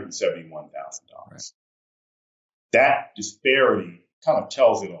 $171,000. Right. That disparity kind of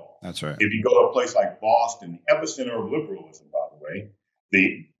tells it all. That's right. If you go to a place like Boston, the epicenter of liberalism, by the way,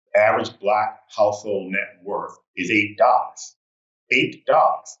 the average Black household net worth is $8.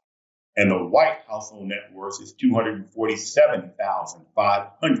 $8. And the white household net worth is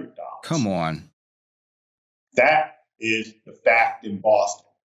 $247,500. Come on. That is the fact in Boston.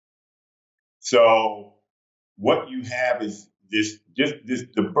 So what you have is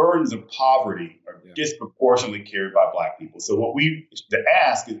the burdens of poverty are disproportionately carried by Black people. So the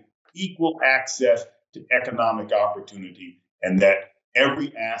ask is equal access to economic opportunity, and that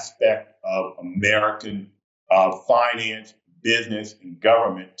every aspect of American finance, business, and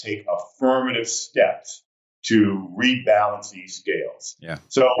government take affirmative steps to rebalance these scales. Yeah.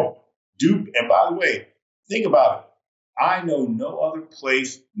 So and by the way, think about it. I know no other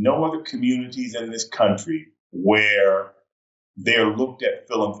place, no other communities in this country where they're looked at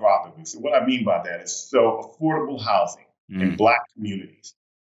philanthropically. So what I mean by that is affordable housing in Black communities.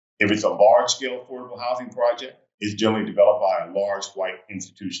 If it's a large-scale affordable housing project, it's generally developed by a large white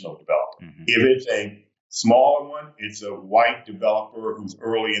institutional developer. Mm-hmm. If it's a smaller one, it's a white developer who's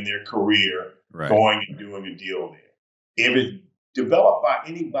early in their career going and doing a deal there. If it's developed by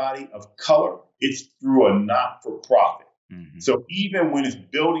anybody of color, it's through a not-for-profit. Mm-hmm. So even when it's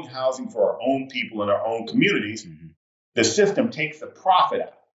building housing for our own people in our own communities, the system takes the profit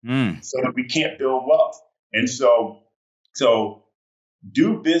out so that we can't build wealth. And so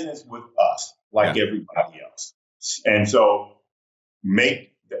do business with us like everybody else. And so the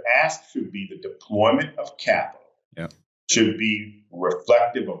ask should be the deployment of capital should be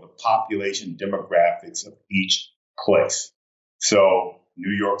reflective of the population demographics of each place. So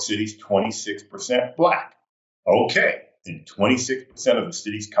New York City's 26% Black. Okay. And 26% of the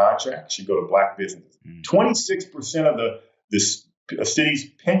city's contract should go to Black businesses. 26% of the city's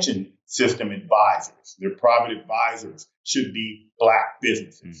pension system advisors, their private advisors, should be Black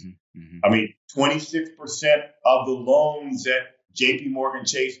businesses. I mean, 26% of the loans that J.P. Morgan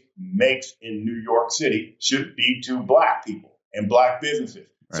Chase makes in New York City should be to Black people and Black businesses.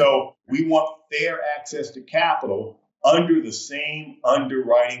 Right. So we want fair access to capital under the same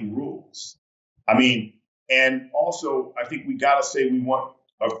underwriting rules. I mean, and also, I think we got to say we want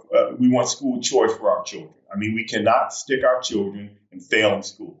school choice for our children. I mean, we cannot stick our children in failing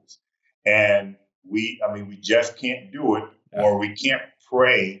schools, and we just can't do it, or we can't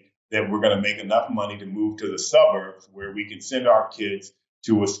pray that we're going to make enough money to move to the suburbs where we can send our kids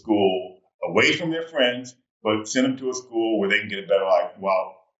to a school away from their friends, but send them to a school where they can get a better life.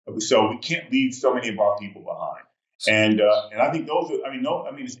 Well, so we can't leave so many of our people behind, and I think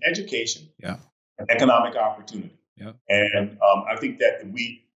it's education. Yeah. Economic opportunity. Yeah. And I think that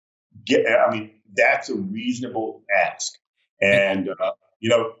that's a reasonable ask. And, that's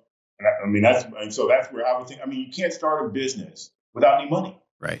where I would think, you can't start a business without any money.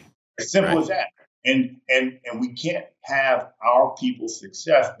 Right. As simple as that. And we can't have our people's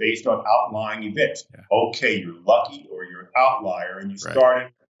success based on outlying events. Yeah. Okay, you're lucky or you're an outlier and you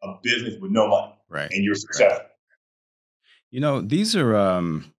started a business with no money. Right. And you're successful. Right. These are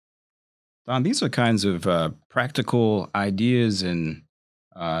Don, these are kinds of practical ideas and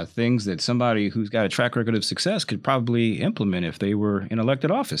things that somebody who's got a track record of success could probably implement if they were in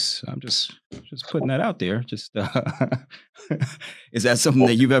elected office. I'm just putting that out there. Just is that something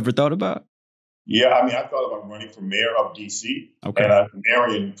that you've ever thought about? Yeah, I mean, I thought about running for mayor of D.C. Okay. And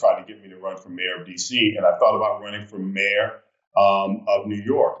Marion tried to get me to run for mayor of D.C. And I thought about running for mayor of New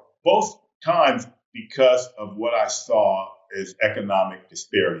York. Both times because of what I saw as economic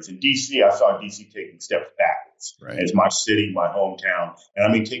disparities. In D.C., I saw D.C. taking steps backwards. Right. It's my city, my hometown. And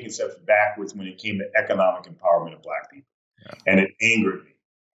I mean, taking steps backwards when it came to economic empowerment of Black people. Yeah. And it angered me.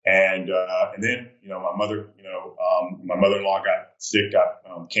 And then, my mother-in-law got sick,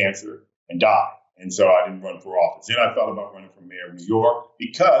 got cancer, and died. And so I didn't run for office. Then I thought about running for mayor of New York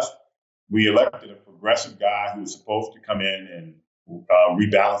because we elected a progressive guy who was supposed to come in and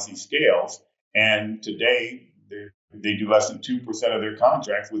rebalance these scales. And today, they do less than 2% of their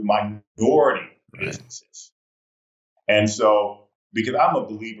contracts with minority businesses. And so, because I'm a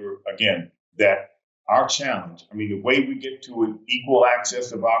believer, again, that our challenge, I mean, the way we get to an equal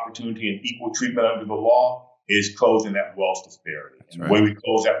access of opportunity and equal treatment under the law is closing that wealth disparity. And the way we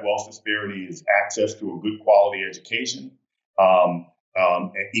close that wealth disparity is access to a good quality education,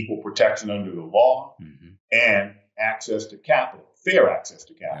 and equal protection under the law, and access to capital, fair access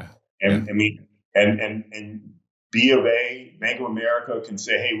to capital. Yeah. And I mean, and B of A, Bank of America can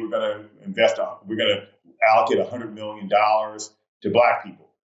say, hey, we're going to allocate $100 million to Black people.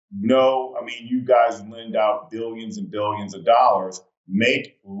 No, I mean, you guys lend out billions and billions of dollars,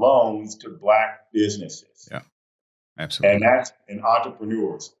 make loans to Black businesses. Yeah, absolutely. And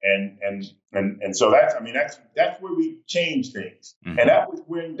entrepreneurs. And so that's where we change things. Mm-hmm. And that was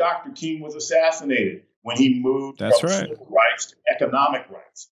when Dr. King was assassinated, when he moved from civil rights to economic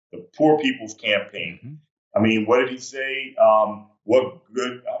rights, the Poor People's Campaign. Mm-hmm. I mean, what did he say? What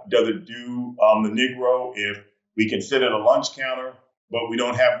good does it do the Negro if we can sit at a lunch counter, but we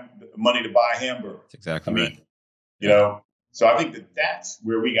don't have the money to buy a hamburger? That's exactly right. So I think that's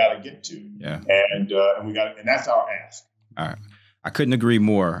where we got to get to. Yeah. And that's our ask. All right. I couldn't agree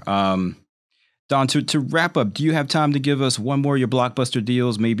more. Don, to wrap up, do you have time to give us one more of your blockbuster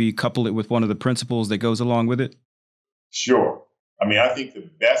deals, maybe couple it with one of the principles that goes along with it? Sure. I mean, I think the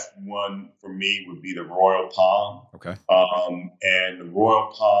best one for me would be the Royal Palm. Okay. And the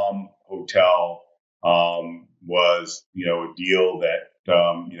Royal Palm Hotel was, a deal that,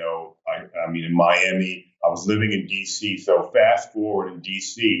 I mean, in Miami, I was living in D.C. So fast forward in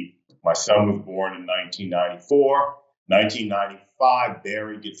D.C., my son was born in 1994. 1995,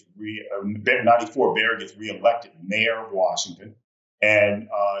 Barry gets reelected mayor of Washington, and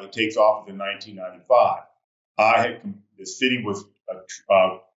he takes office in 1995. The city was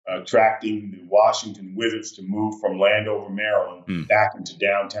attracting the Washington Wizards to move from Landover, Maryland, back into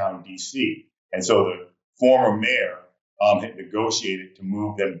downtown D.C. And so the former mayor had negotiated to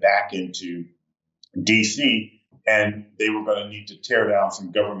move them back into D.C., and they were going to need to tear down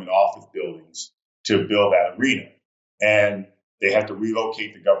some government office buildings to build that arena. And they had to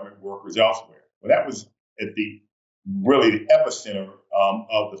relocate the government workers elsewhere. Well, that was at the epicenter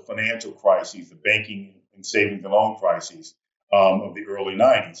of the financial crises, the banking and savings and loan crises of the early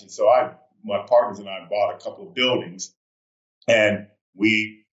 90s. And so my partners and I bought a couple of buildings, and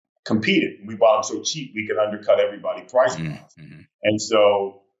we competed. We bought them so cheap we could undercut everybody's price points. Mm-hmm. And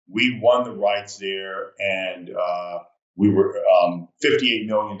so we won the rights there, and we were $58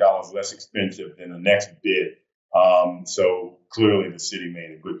 million less expensive than the next bid. So clearly the city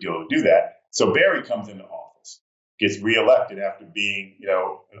made a good deal to do that. So Barry comes into office, gets reelected after being,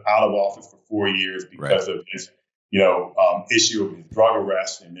 out of office for 4 years because of his, issue of his drug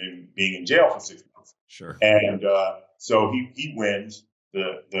arrest and then being in jail for 6 months. Sure. And so he wins.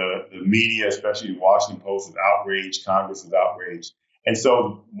 The media, especially the Washington Post, is outraged. Congress is outraged. And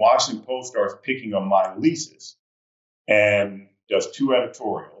so the Washington Post starts picking on my leases and does 2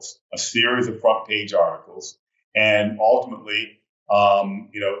 editorials, a series of front page articles. And ultimately, and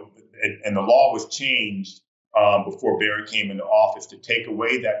the law was changed before Barry came into office to take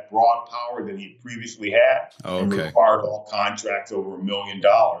away that broad power that he previously had. And required all contracts over $1 million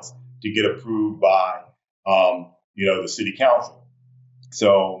to get approved by, the city council.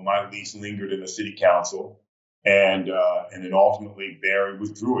 So my lease lingered in the city council, and then ultimately Barry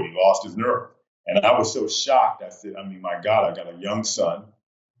withdrew it. He lost his nerve. And I was so shocked. I said, my God, I got a young son,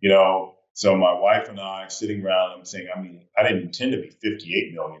 So my wife and I sitting around, I'm saying, I didn't intend to be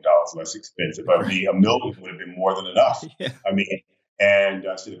 $58 million less expensive. $1 million would have been more than enough. Yeah. And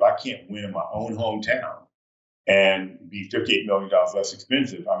I said, if I can't win in my own hometown and be $58 million less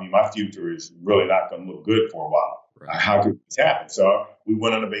expensive, my future is really not going to look good for a while. Right. How could this happen? So we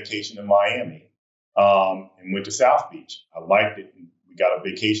went on a vacation in Miami and went to South Beach. I liked it. We got a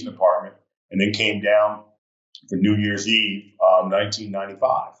vacation apartment and then came down for New Year's Eve,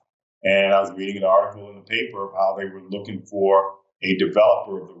 1995. And I was reading an article in the paper of how they were looking for a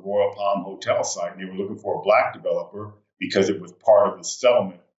developer of the Royal Palm Hotel site. And they were looking for a black developer because it was part of the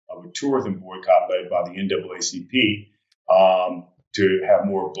settlement of a tourism boycott led by the NAACP to have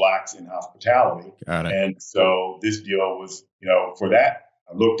more blacks in hospitality. Got it. And so this deal was, for that.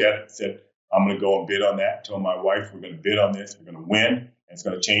 I looked at it and said, I'm going to go and bid on that. Told my wife, we're going to bid on this. We're going to win, and it's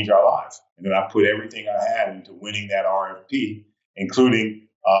going to change our lives. And then I put everything I had into winning that RFP, including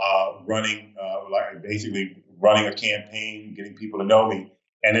running a campaign, getting people to know me.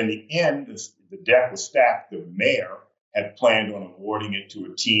 And in the end, the deck was stacked. The mayor had planned on awarding it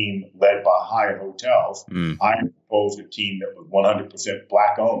to a team led by Hyatt Hotels. I proposed a team that was 100%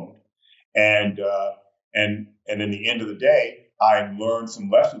 black owned. And in the end of the day, I learned some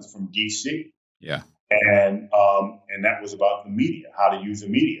lessons from DC. Yeah. And that was about the media, how to use the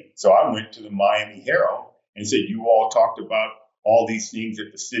media. So I went to the Miami Herald and said, you all talked about all these things that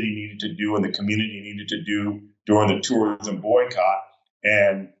the city needed to do and the community needed to do during the tourism boycott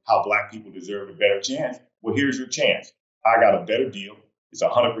and how black people deserve a better chance. Well, here's your chance. I got a better deal. It's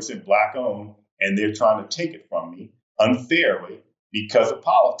 100% black owned, and they're trying to take it from me unfairly because of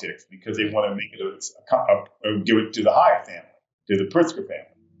politics, because they want to make it give it to the Hyatt family, to the Pritzker family.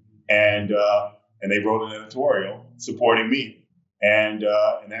 And they wrote an editorial supporting me. And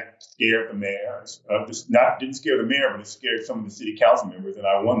that scared the mayor. Didn't scare the mayor, but it scared some of the city council members. And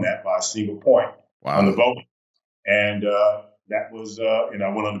I won that by a single point on the vote. And that was, and I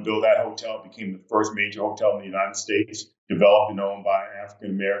went on to build that hotel. It became the first major hotel in the United States, developed and owned by an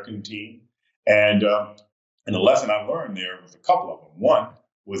African-American team. And the lesson I learned there was a couple of them. One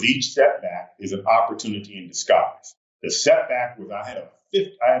was each setback is an opportunity in disguise. The setback was I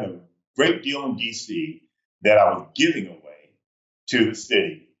had a great deal in D.C. that I was giving away to the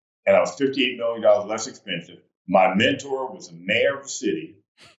city, and I was $58 million less expensive. My mentor was the mayor of the city.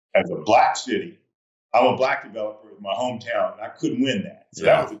 As a black city, I'm a black developer in my hometown, and I couldn't win that. So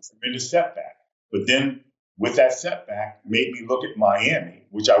that was a tremendous setback. But then with that setback, made me look at Miami,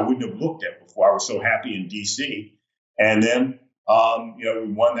 which I wouldn't have looked at before. I was so happy in D.C. And then,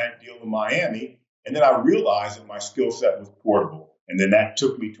 we won that deal in Miami. And then I realized that my skill set was portable. And then that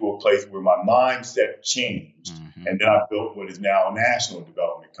took me to a place where my mindset changed. Mm-hmm. And then I built what is now a national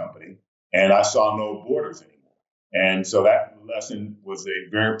development company. And I saw no borders anymore. And so that lesson was a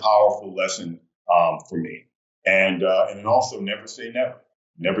very powerful lesson for me. And then also never say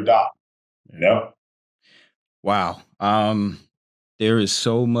never die. Wow. There is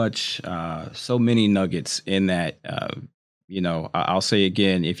so much, so many nuggets in that. I'll say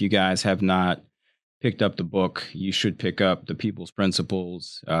again, if you guys have not picked up the book, you should pick up The People's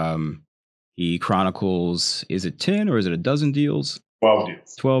Principles. He chronicles, is it 10 or is it a dozen deals? 12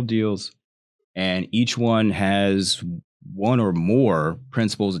 deals. 12 deals. And each one has one or more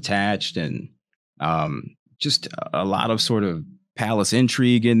principles attached, and just a lot of sort of palace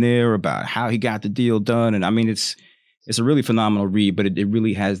intrigue in there about how he got the deal done. And I mean, it's a really phenomenal read, but it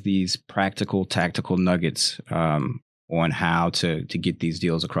really has these practical, tactical nuggets on how to get these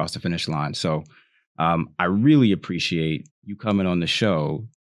deals across the finish line. So I really appreciate you coming on the show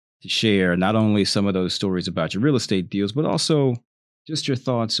to share not only some of those stories about your real estate deals, but also just your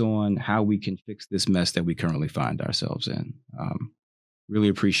thoughts on how we can fix this mess that we currently find ourselves in. Really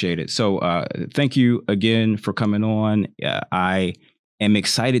appreciate it. So thank you again for coming on. I am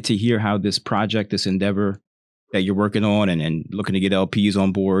excited to hear how this project, this endeavor that you're working on and looking to get LPs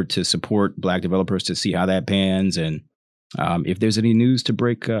on board to support Black developers, to see how that pans. And if there's any news to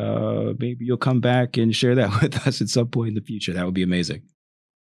break, maybe you'll come back and share that with us at some point in the future. That would be amazing.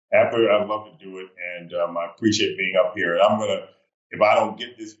 I'd love to do it. And I appreciate being up here. And if I don't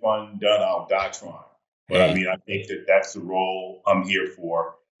get this one done, I'll die trying. But I mean, I think that's the role I'm here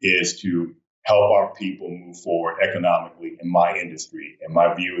for, is to help our people move forward economically in my industry. And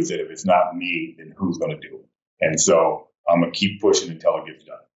my view is that if it's not me, then who's going to do it? And so I'm going to keep pushing until it gets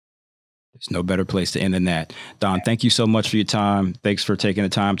done. There's no better place to end than that. Don, thank you so much for your time. Thanks for taking the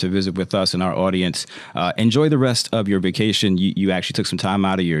time to visit with us and our audience. Enjoy the rest of your vacation. You actually took some time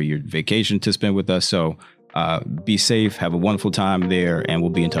out of your vacation to spend with us. So be safe. Have a wonderful time there, and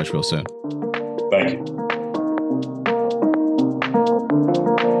we'll be in touch real soon. Thank you.